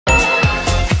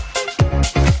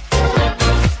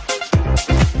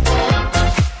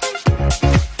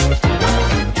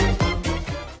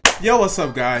Yo, what's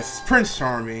up guys? It's Prince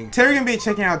Charming. Today we're gonna be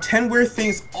checking out 10 weird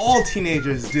things all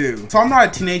teenagers do. So I'm not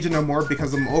a teenager no more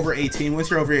because I'm over 18.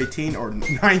 Once you're over 18 or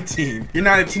 19, you're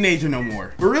not a teenager no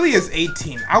more. But really it's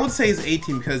 18. I would say it's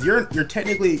 18 because you're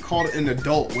technically called an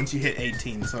adult once you hit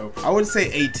 18. So I would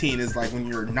say 18 is like when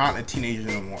you're not a teenager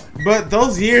no more. But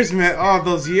those years, man, oh,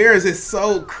 those years, it's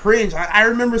so cringe. I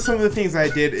remember some of the things I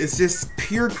did. It's just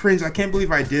pure cringe. I can't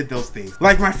believe I did those things.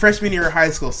 Like my freshman year of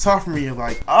high school, sophomore year,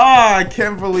 like, I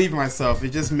can't believe myself.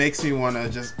 It just makes me want to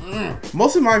just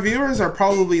Most of my viewers are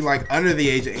probably like under the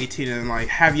age of 18 and like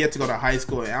have yet to go to high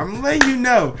school, and I'm letting you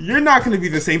know you're not going to be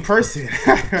the same person.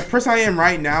 The person I am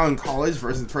right now in college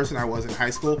versus the person I was in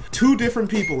high school, two different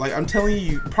people. Like I'm telling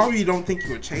you, probably you don't think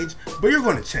you would change, but you're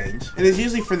going to change, and it's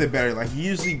usually for the better. Like you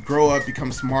usually grow up,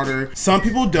 become smarter. Some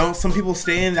people don't. Some people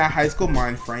stay in that high school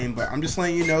mind frame, but I'm just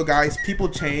letting you know guys, people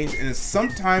change, and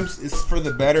sometimes it's for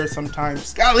the better,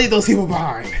 sometimes gotta leave those people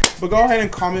behind. But go ahead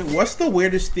and comment, what's the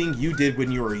weirdest thing you did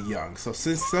when you were young? So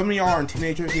since some of y'all aren't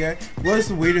teenagers yet, what is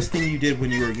the weirdest thing you did when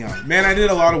you were young? Man, I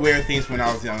did a lot of weird things when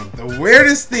I was young. The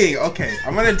weirdest thing, okay,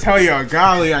 I'm gonna tell y'all,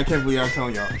 golly, I can't believe I'm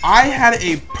telling y'all. I had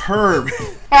a perm.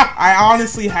 I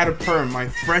honestly had a perm my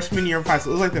freshman year of high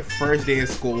school. It was like the first day of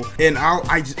school, and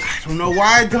I don't know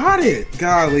why I got it.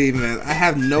 Golly, man, I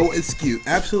have no excuse,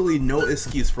 absolutely no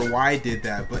excuse for why I did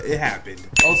that, but it happened.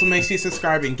 Also, make sure you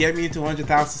subscribe and get me to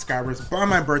 100,000 subscribers by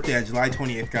my birthday at July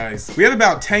 28th, guys. We have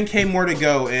about 10K more to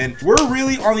go, and we're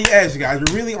really on the edge, guys.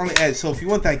 We're really on the edge. So if you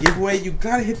want that giveaway, you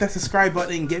gotta hit that subscribe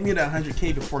button and get me to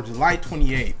 100K before July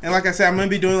 28th. And like I said, I'm gonna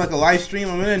be doing like a live stream.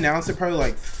 I'm gonna announce it probably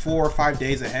like 4 or 5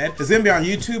 days ahead. It's gonna be on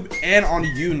YouTube and on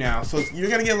now, so you're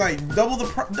gonna get like double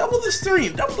the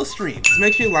stream. So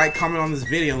make sure you like, comment on this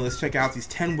video, and let's check out these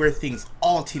 10 weird things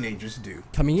all teenagers do.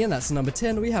 Coming in at number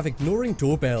 10, we have ignoring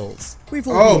doorbells. We've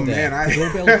all been there. The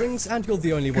doorbell rings and you're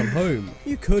the only one home.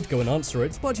 You could go and answer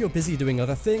it, but you're busy doing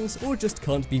other things or just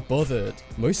can't be bothered.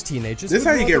 Most teenagers this is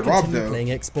how you get robbed though. Playing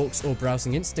Xbox or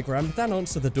browsing Instagram than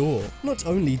answer the door. Not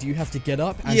only do you have to get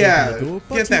up and open the door,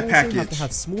 but you also have to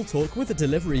have small talk with the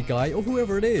delivery guy or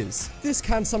whoever it is. This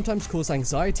can sometimes cause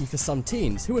anxiety for some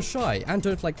teens who are shy and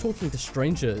don't like talking to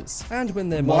strangers. And when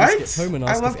their moms get home and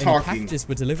ask if any packages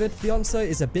were delivered, the answer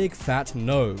is a big fat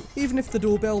no, even if the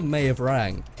doorbell may have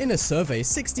rang. In a survey,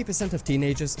 60% of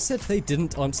teenagers said they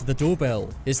didn't answer the doorbell.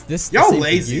 Is this the same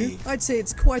lazy? For you? I'd say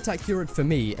it's quite accurate for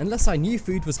me. Unless I knew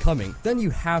food was coming, then you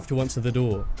have to answer the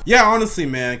door. Yeah, honestly,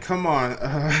 man, come on.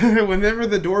 Whenever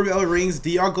the doorbell rings, do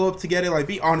y'all go up to get it? Like,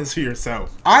 be honest with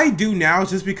yourself. I do now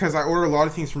just because I order a lot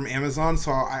of things from Amazon,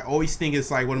 so I always think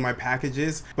it's like one of my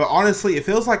packages. But honestly, it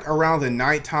feels like around the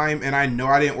nighttime and I know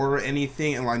I didn't order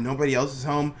anything and like nobody else is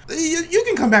home, you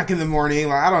can come back in the morning.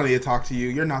 Like, I don't need to talk to you.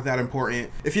 You're not that important.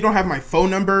 If you don't have my phone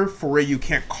number for where you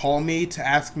can't call me to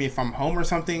ask me if I'm home or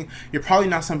something, you're probably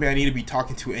not somebody I need to be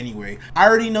talking to anyway. I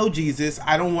already know Jesus.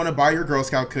 I don't want to buy your Girl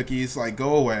Scout cookies. Like,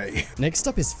 go away. Next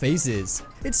up is phases.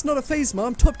 It's not a phase,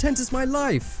 mom. Top 10 is my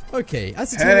life. Okay,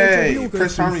 as a teenager, we all go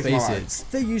through phases.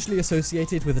 They're usually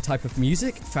associated with a type of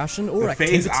music, fashion, or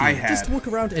activity. Just walk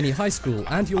around any high school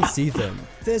and you'll see them.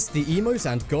 There's the emos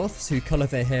and goths who color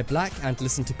their hair black and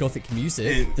listen to gothic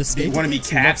music. The skater kids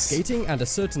who love skating and a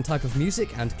certain type of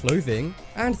music and clothing.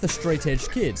 And the straight-edge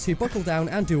kids who buckle down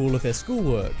and do all of their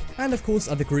schoolwork. And of course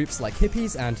other groups like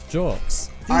hippies and jocks.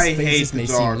 These phases may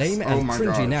seem lame and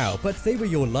cringy now, but they were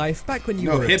your life back when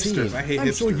you were a teen.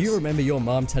 I'm sure you remember your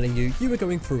mom telling you you were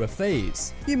going through a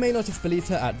phase. You may not have believed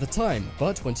her at the time,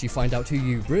 but once you find out who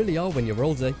you really are when you're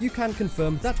older, you can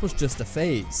confirm that was just a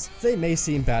phase. They may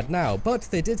seem bad now, but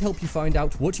they did help you find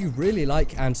out what you really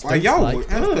like and don't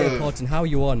like, and play a part in how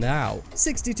you are now.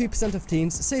 62% of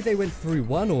teens say they went through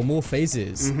one or more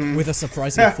phases, with a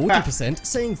surprising 40%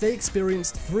 saying they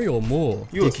experienced 3 or more.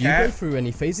 Did you go through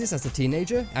any phases as a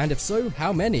teenager? And if so,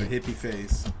 how many? The hippie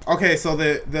phase. Okay, so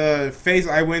the phase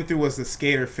I went through was the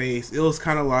skater phase. It was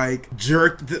kind of like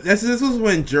jerk. This was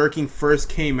when jerking first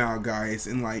came out, guys,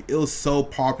 and like it was so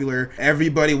popular.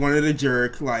 Everybody wanted a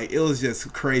jerk. Like it was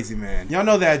just crazy, man. Y'all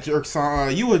know that jerk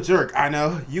song? You a jerk, I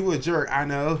know. You a jerk, I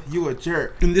know. You a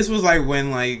jerk. And this was like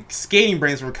when like skating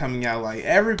brands were coming out. Like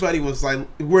everybody was like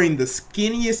wearing the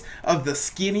skinniest of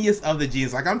the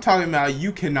jeans. Like I'm talking about,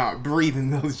 you cannot breathe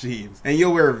in those jeans. And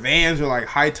you'll wear Vans or like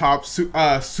high top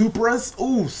Supras.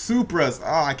 Ooh, Supras.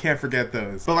 Oh, I can't forget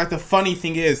those. But like the funny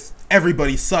thing is,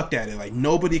 everybody sucked at it. Like,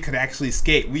 nobody could actually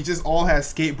skate. We just all had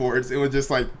skateboards. It would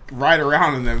just like ride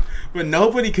around in them, but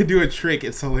nobody could do a trick.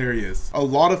 It's hilarious. A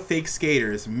lot of fake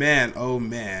skaters, man, oh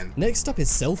man. Next up is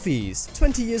selfies.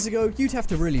 20 years ago, you'd have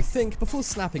to really think before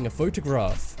snapping a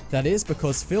photograph. That is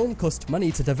because film cost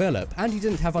money to develop, and you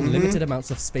didn't have unlimited amounts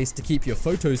of space to keep your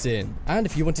photos in. And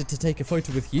if you wanted to take a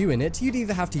photo with you in it, you'd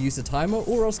either have to use a timer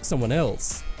or ask someone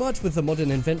else. But with the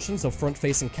modern inventions of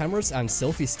front-facing cameras and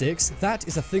selfie sticks, that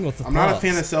is a thing of the past. I'm not a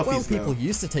fan of selfies, While people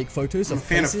used to take photos of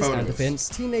places and events,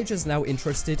 teenagers are now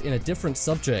interested in a different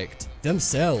subject.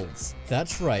 Themselves.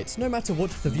 That's right, no matter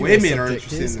what the viewer's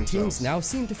subject is, teens now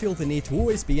seem to feel the need to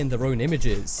always be in their own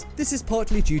images. This is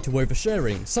partly due to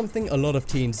oversharing, something a lot of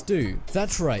teens do.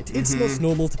 That's right, it's not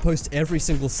normal to post every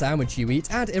single sandwich you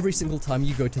eat and every single time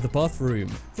you go to the bathroom.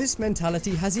 This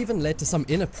mentality has even led to some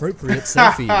inappropriate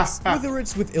selfies, whether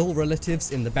it's with ill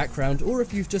relatives in the background or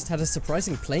if you've just had a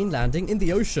surprising plane landing in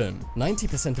the ocean.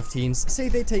 90% of teens say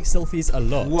they take selfies a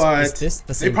lot. What? Is this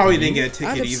the same they probably didn't get a ticket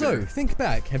either. And if so, think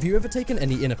back, have you ever taken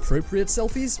any inappropriate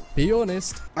selfies? Be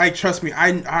honest. Like, trust me,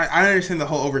 I understand the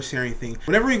whole oversharing thing.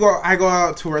 Whenever I go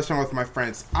out to a restaurant with my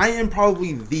friends, I am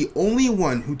probably the only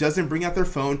one who doesn't bring out their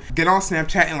phone, get on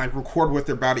Snapchat, and like record what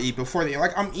they're about to eat before they,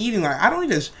 like, I'm eating. Like, I don't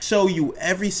need to show you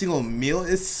every single meal.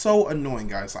 It's so annoying,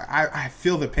 guys. Like, I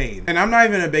feel the pain. And I'm not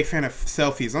even a big fan of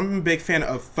selfies. I'm a big fan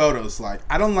of photos. Like,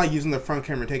 I don't like using the front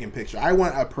camera taking pictures. I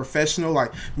want a professional,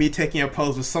 like me taking a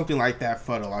pose with something like that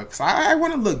photo. Like, 'cause I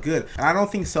want to look good. And I don't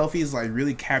think selfies like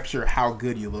really capture how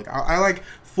good you look. I like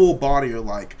full body or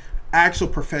like actual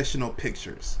professional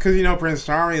pictures, because you know Prince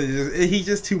Charming he's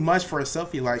just too much for a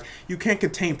selfie. Like, you can't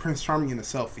contain Prince Charming in a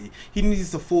selfie. He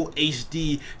needs the full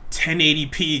HD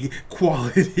 1080p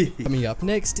quality. Coming up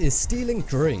next is stealing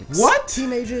drinks. What?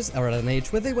 Teenagers are at an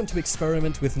age where they want to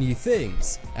experiment with new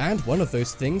things, and one of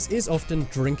those things is often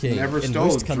drinking. Never in stole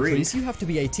most a countries, drink. you have to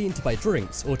be 18 to buy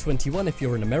drinks, or 21 if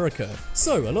you're in America.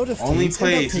 So a lot of Only teens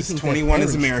end up place is taking 21 their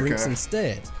is parents' America. drinks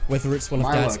instead, whether it's one of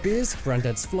My dad's luck. beers,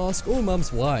 granddad's flask, or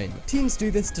mum's wine. Teens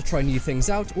do this to try new things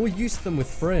out or use them with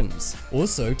friends.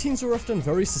 Also, teens are often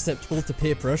very susceptible to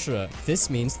peer pressure. This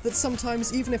means that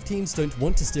sometimes, even if teens don't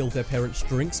want to steal their parents'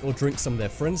 drinks or drink some their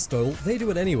friends stole, they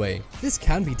do it anyway. This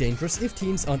can be dangerous if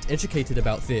teens aren't educated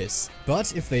about this,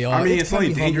 but if they are, it can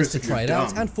be harmless to try it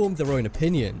out and form their own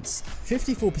opinions.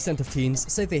 54% of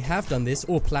teens say they have done this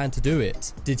or plan to do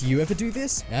it. Did you ever do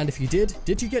this? And if you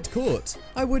did you get caught?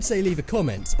 I would say leave a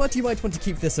comment, but you might want to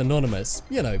keep this anonymous,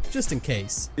 you know, just in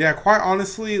case. Yeah, quite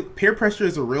honestly, peer pressure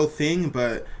is a real thing,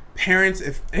 but parents,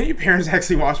 if any parents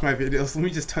actually watch my videos, let me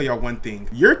just tell y'all one thing.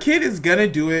 Your kid is gonna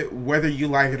do it whether you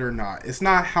like it or not. It's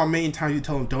not how many times you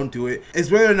tell them don't do it.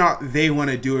 It's whether or not they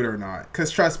want to do it or not.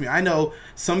 Because trust me, I know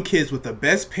some kids with the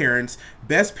best parents,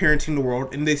 best parenting in the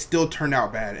world, and they still turn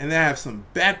out bad. And then I have some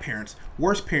bad parents,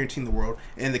 worst parenting in the world,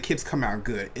 and the kids come out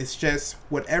good. It's just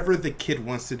whatever the kid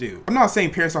wants to do. I'm not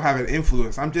saying parents don't have an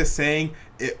influence. I'm just saying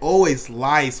it always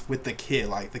lies with the kid.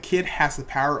 Like, the kid has the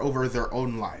power over their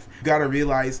own life. You gotta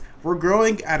realize we're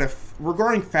growing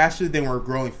faster than we're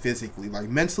growing physically. Like,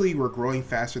 mentally, we're growing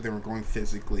faster than we're growing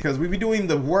physically, because we be doing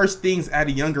the worst things at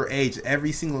a younger age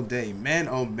every single day. Man,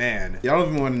 oh man, y'all don't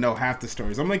even want to know half the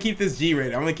stories. I'm gonna keep this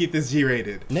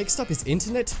G-rated. Next up is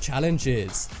internet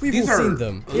challenges. We've all seen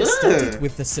them. It started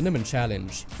with the cinnamon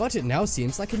challenge, but it now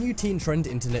seems like a new teen trend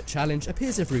internet challenge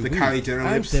appears every week, Kylie Jenner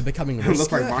and lips. they're becoming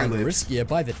riskier like and riskier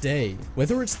by the day.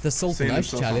 Whether it's the salt and ice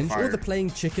challenge or the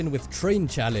playing chicken with train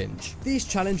challenge, these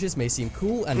challenges may seem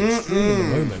cool and extreme in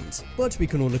the moment, but we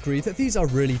can all agree that these are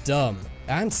really dumb.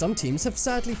 And some teams have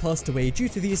sadly passed away due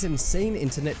to these insane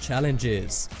internet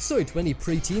challenges. So to any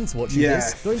pre-teens watching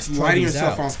this, don't try these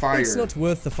out. It's not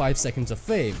worth the 5 seconds of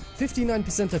fame.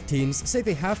 59% of teens say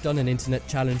they have done an internet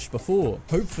challenge before.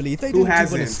 Hopefully they didn't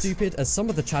do one as stupid as some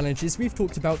of the challenges we've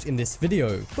talked about in this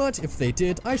video, but if they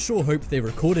did, I sure hope they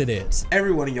recorded it.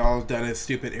 Every one of y'all has done a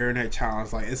stupid internet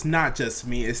challenge. Like, it's not just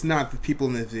me, it's not the people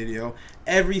in this video.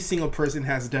 Every single person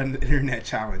has done the internet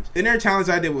challenge. The internet challenge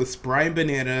I did was Sprite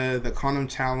Banana, the condom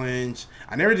challenge.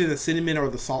 I never did the cinnamon or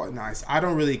the salt and ice. I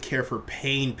don't really care for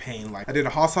pain. Like, I did a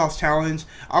hot sauce challenge.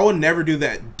 I would never do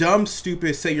that dumb,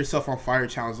 stupid, set yourself on fire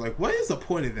challenge. Like, what is the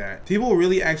point of that? People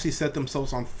really actually set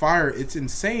themselves on fire. It's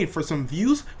insane. For some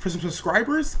views, for some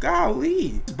subscribers,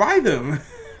 golly, just buy them.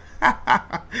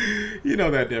 You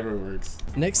know that never works.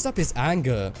 Next up is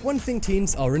anger. One thing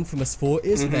teens are infamous for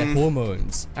is their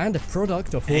hormones. And a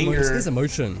product of hormones is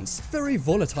emotions. Very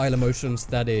volatile emotions,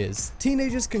 that is.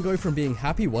 Teenagers can go from being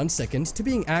happy one second to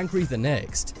being angry the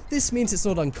next. This means it's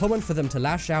not uncommon for them to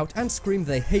lash out and scream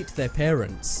they hate their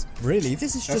parents. Really,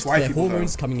 this is just their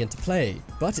hormones coming into play,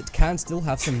 but it can still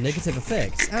have some negative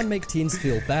effects and make teens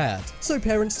feel bad. So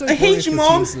parents, don't worry if your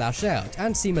teens lash out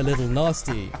and seem a little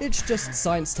nasty. It's just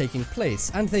science taking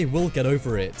place and they will get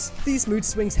over it. These mood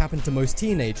swings happen to most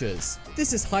teenagers.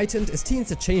 This is heightened as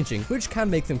teens are changing, which can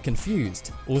make them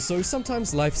confused. Also,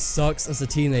 sometimes life sucks as a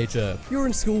teenager. You're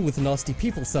in school with nasty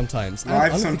people sometimes,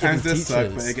 and unforgiving teachers.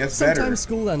 Suck, but it gets better. Sometimes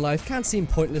school and life can seem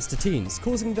pointless to teens,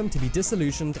 causing them to be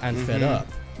disillusioned and fed up.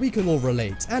 We can all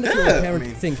relate, and if you're a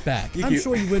parent, think back. I'm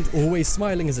sure you weren't always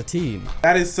smiling as a teen.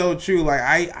 That is so true. Like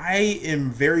I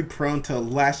am very prone to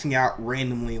lashing out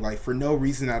randomly, like for no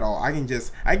reason at all. I can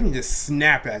just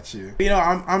snap at you. You know,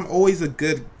 I'm always a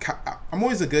good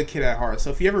kid at heart. So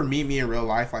if you ever meet me in real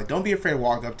life, like don't be afraid to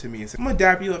walk up to me and say, I'm gonna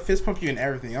dap you up, fist pump you and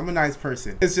everything. I'm a nice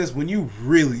person. It's just when you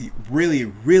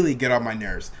really get on my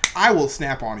nerves, I will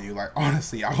snap on you. Like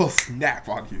honestly, I will snap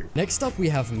on you. Next up we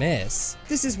have mess.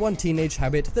 This is one teenage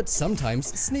habit that sometimes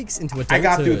sneaks into adulthood. I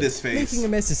got through this phase. Making a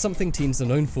mess is something teens are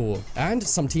known for, and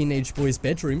some teenage boys'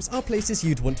 bedrooms are places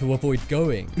you'd want to avoid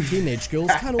going. Teenage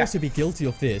girls can also be guilty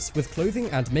of this, with clothing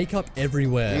and makeup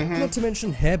everywhere. Not to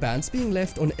mention hairbands being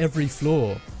left on every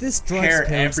floor. This drives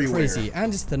parents crazy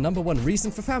and is the #1 reason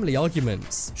for family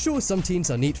arguments. Sure, some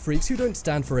teens are neat freaks who don't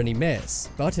stand for any mess,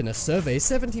 but in a survey,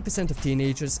 70% of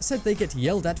teenagers said they get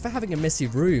yelled at for having a messy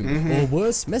room, or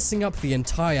worse, messing up the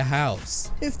entire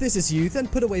house. If this is you, then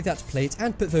put away that plate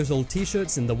and put those old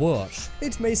t-shirts in the wash.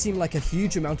 It may seem like a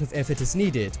huge amount of effort is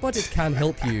needed, but it can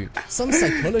help you. Some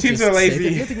psychologists say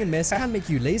that living a mess can make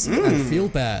you lazy and feel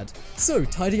bad. So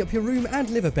tidy up your room and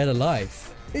live a better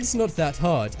life. It's not that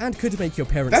hard and could make your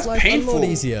parents' life a lot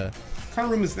easier. What kind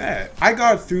of room is that? I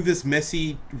got through this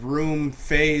messy room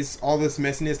phase, all this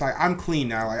messiness. Like I'm clean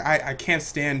now. Like I can't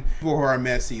stand people who are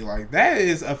messy. Like that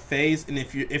is a phase, and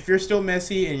if you're still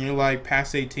messy and you're like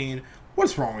past 18,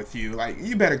 what's wrong with you? Like,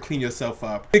 you better clean yourself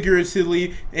up,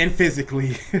 figuratively and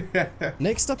physically.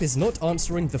 Next up is not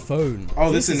answering the phone.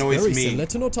 Oh, this annoys me. Very similar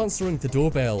to not answering the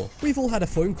doorbell. We've all had a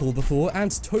phone call before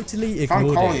and totally ignored it. If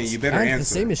I'm calling you better answer. And the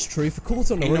same is true for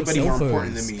calls on our own cell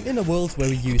phones. In a world where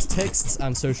we use texts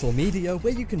and social media,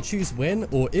 where you can choose when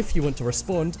or if you want to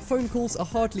respond, phone calls are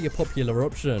hardly a popular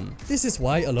option. This is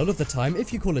why a lot of the time,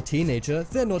 if you call a teenager,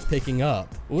 they're not picking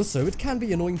up. Also, it can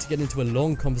be annoying to get into a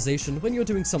long conversation when you're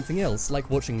doing something else, like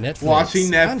watching Netflix.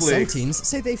 And some teens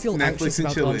say they feel anxious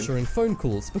about answering phone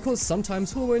calls because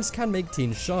sometimes hormones can make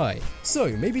teens shy. So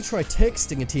maybe try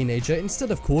texting a teenager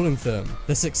instead of calling them.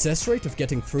 The success rate of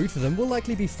getting through to them will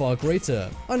likely be far greater.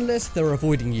 Unless they're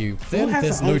avoiding you, then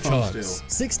there's no chance.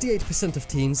 68% of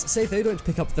teens say they don't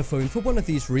pick up the phone for one of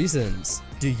these reasons.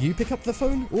 Do you pick up the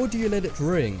phone or do you let it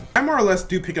ring? I more or less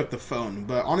do pick up the phone,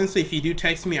 but honestly if you do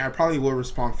text me, I probably will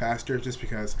respond faster just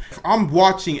because if I'm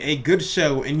watching a good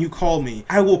show and you call me,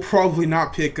 I will probably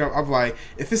not pick up. I'm like,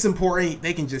 if it's important,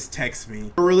 they can just text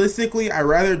me. But realistically, I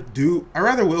rather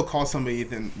will call somebody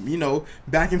than, you know,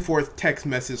 back and forth text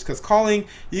message, because calling,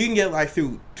 you can get like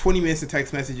through 20 minutes of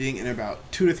text messaging and about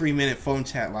 2 to 3 minute phone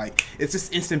chat. Like it's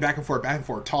just instant back and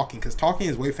forth talking, because talking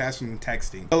is way faster than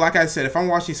texting. But like I said, if I'm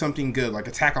watching something good like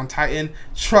Attack on Titan,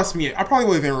 trust me, I probably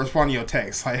won't even respond to your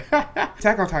text. Like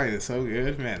Attack on Titan is so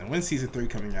good, man. When's season 3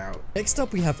 coming out? Next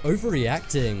up we have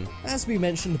overreacting. As we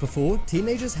mentioned before,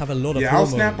 teenagers have a lot of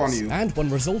hormones, I'll snap on you. And one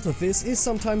result of this is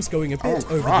sometimes going a bit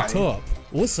over the top.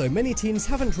 Also, many teens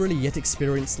haven't really yet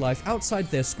experienced life outside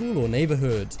their school or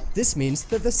neighborhood. This means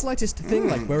that the slightest thing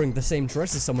like wearing the same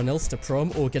dress as someone else to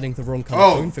prom or getting the wrong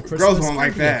color phone for Christmas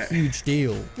can be a huge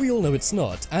deal. We all know it's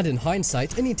not, and in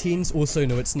hindsight, any teens also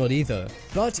know it's not either.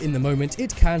 But in the moment,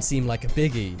 it can seem like a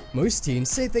biggie. Most teens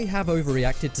say they have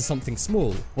overreacted to something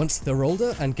small. Once they're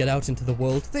older and get out into the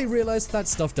world, they realize that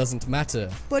stuff doesn't matter.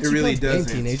 But you can't blame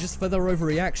teenagers for their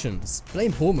overreactions.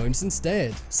 Blame hormones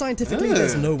instead. Scientifically,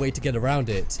 there's no way to get around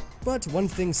it. But one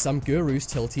thing some gurus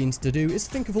tell teens to do is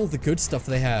think of all the good stuff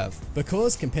they have.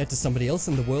 Because compared to somebody else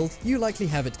in the world, you likely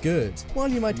have it good. While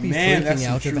you might be freaking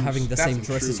out over having the same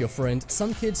dress as your friend,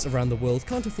 some kids around the world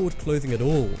can't afford clothing at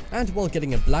all. And while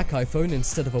getting a black iPhone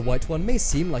instead of a white one may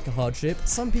seem like a hardship,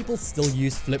 some people still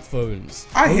use flip phones.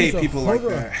 I hate people like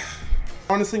that.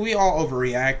 Honestly, we all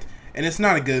overreact. And it's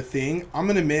not a good thing. I'm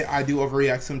gonna admit I do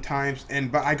overreact sometimes,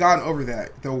 but I got over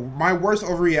that. My worst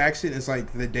overreaction is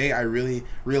like the day I really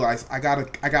realized I gotta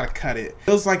cut it.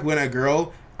 Feels like when a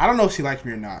girl, I don't know if she liked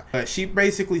me or not, but she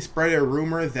basically spread a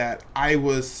rumor that I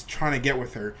was trying to get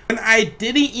with her. And I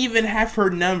didn't even have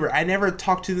her number. I never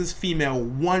talked to this female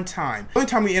one time. The only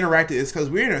time we interacted is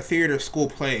because we were in a theater school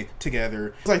play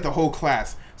together. It's like the whole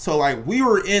class. So like we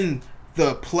were in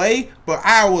the play, but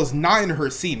I was not in her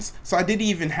scenes, so I didn't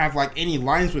even have like any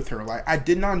lines with her. Like I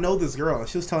did not know this girl, and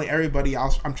she was telling everybody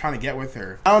I'm trying to get with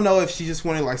her. I don't know if she just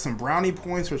wanted like some brownie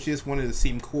points or she just wanted to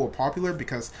seem cool or popular,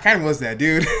 because I kind of was that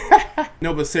dude.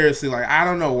 No, but seriously, like I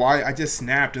don't know why I just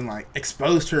snapped and like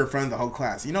exposed her in front of the whole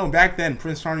class. You know, back then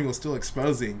Prince Charming was still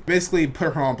exposing. Basically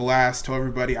put her on blast, told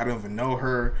everybody I don't even know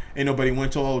her, ain't nobody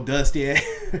went to old Dusty.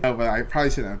 No, but I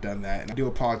probably shouldn't have done that, and I do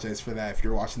apologize for that if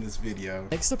you're watching this video.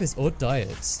 Next up is odd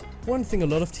diets. One thing a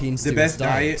lot of teens do is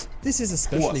diet. This is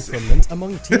especially prominent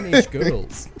among teenage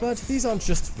girls. But these aren't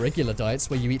just regular diets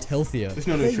where you eat healthier.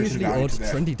 They're usually odd,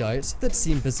 trendy diets that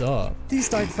seem bizarre. These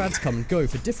diet fads come and go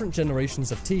for different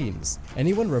generations of teens.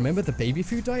 Anyone remember the baby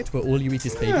food diet where all you eat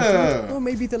is baby food? Or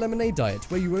maybe the lemonade diet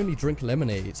where you only drink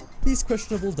lemonade. These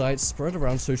questionable diets spread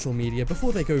around social media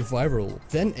before they go viral.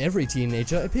 Then every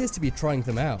teenager appears to be trying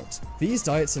them out. These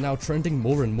diets are now trending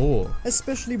more and more,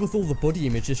 especially with all the body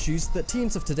image issues that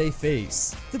teens of today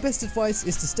face. The best advice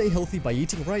is to stay healthy by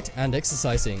eating right and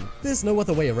exercising. There's no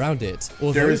other way around it.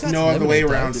 Although there is no other way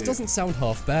around it. Doesn't sound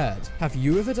half bad. Have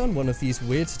you ever done one of these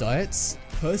weird diets?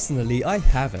 Personally, I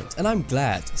haven't, and I'm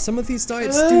glad. Some of these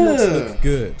diets do not look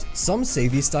good. Some say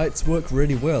these diets work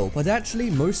really well, but actually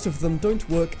most of them don't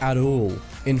work at all.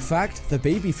 In fact, the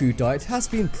baby food diet has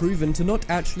been proven to not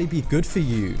actually be good for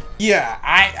you. Yeah,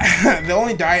 the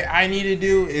only diet I need to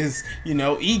do is, you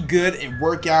know, eat good and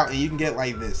work out, and you can get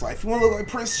like this. Like, if you want to look like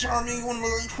Prince Charming, you want to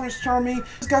look like Prince Charming, you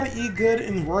just gotta eat good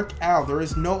and work out. There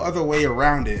is no other way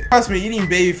around it. Trust me, eating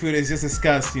baby food is just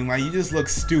disgusting. Like, you just look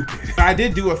stupid. I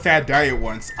did do a fad diet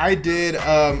once. I did,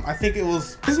 I think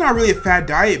it's not really a fad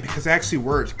diet because it actually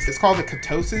works. It's called the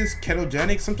ketosis,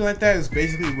 ketogenic, something like that. It's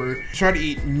basically where you try to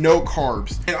eat no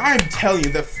carbs. And I'm telling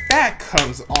you, the fat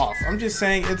comes off. I'm just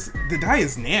saying, the diet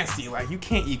is nasty. Like, you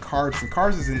can't eat carbs, and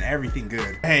carbs isn't everything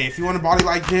good. Hey, if you want a body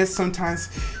like this, sometimes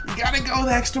you gotta go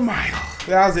the extra mile.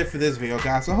 That was it for this video,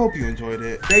 guys. I hope you enjoyed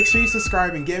it. Make sure you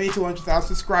subscribe and get me to 100,000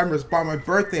 subscribers by my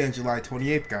birthday on July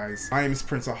 28th, guys. My name is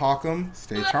Prince of Hawkham.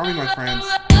 Stay charming, my friends.